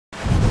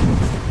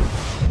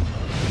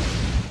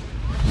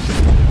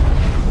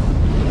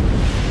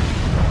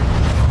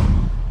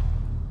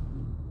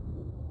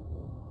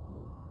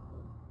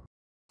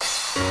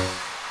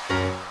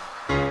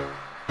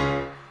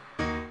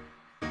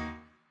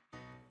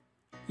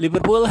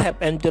Liverpool have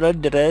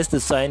entered the race to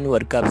sign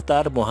World Cup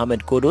star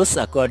Mohamed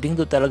Kudus, according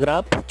to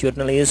Telegraph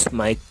journalist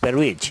Mike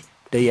Perrich.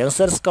 The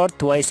youngster scored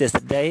twice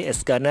yesterday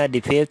as Ghana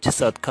defeated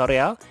South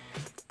Korea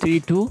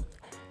 3-2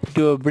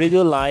 to breathe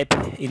life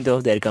into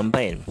their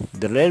campaign.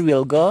 The Red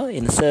will go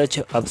in search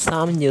of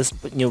some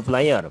new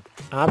player.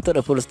 After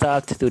a full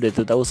start to the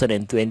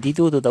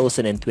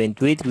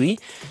 2022-2023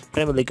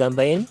 Premier League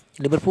campaign,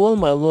 Liverpool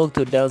might look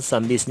to do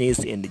some business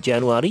in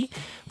January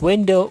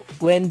when the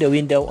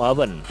window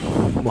opens.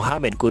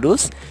 Mohamed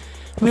Kudus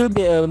will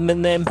be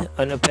named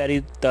on a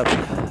very top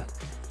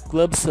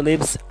club's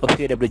list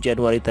ahead of the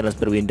January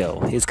transfer window.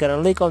 He is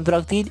currently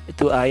contracted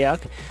to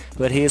Ajax,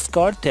 where he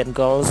scored 10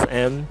 goals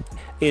and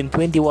in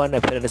 21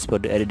 appearances for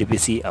the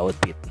Eredivisie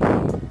outfit.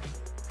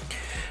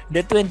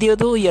 The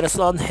 22 years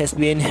old has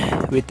been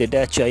with the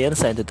Dutch Giants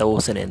since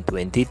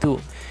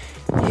 2022.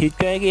 He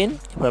came in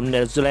from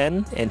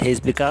Netherlands and has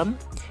become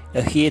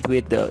a hit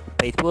with the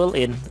faithful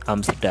in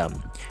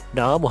Amsterdam.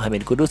 Now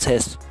Mohamed Kudus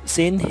has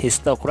seen his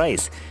stock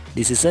rise.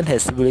 This season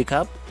has really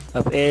come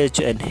of age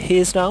and he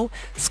is now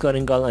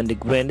scoring goals on the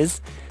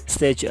grandest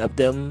stage of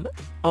them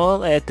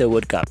all at the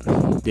World Cup.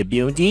 The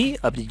beauty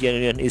of the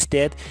Ghanaian is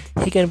that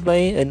he can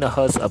play in a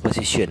host of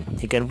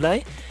positions. He can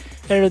play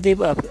a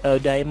relative of a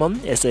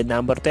diamond as a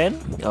number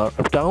 10 or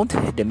up down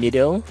the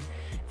middle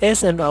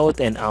as an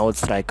out-and-out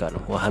striker.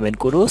 Mohamed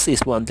Kudus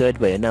is wanted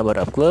by a number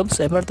of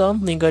clubs.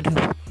 Everton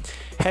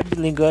have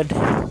been linked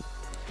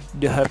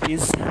the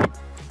Harpies,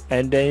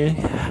 and they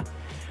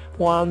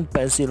want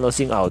fancy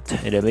losing out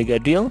in the mega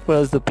deal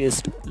for the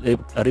piece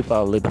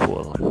rival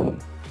Liverpool.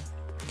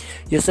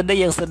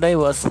 Yesterday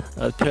was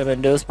a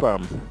tremendous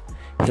form.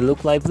 He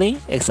looked lively,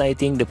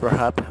 exciting, and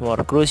perhaps more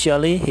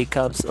crucially, he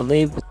comes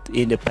alive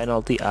in the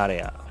penalty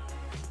area.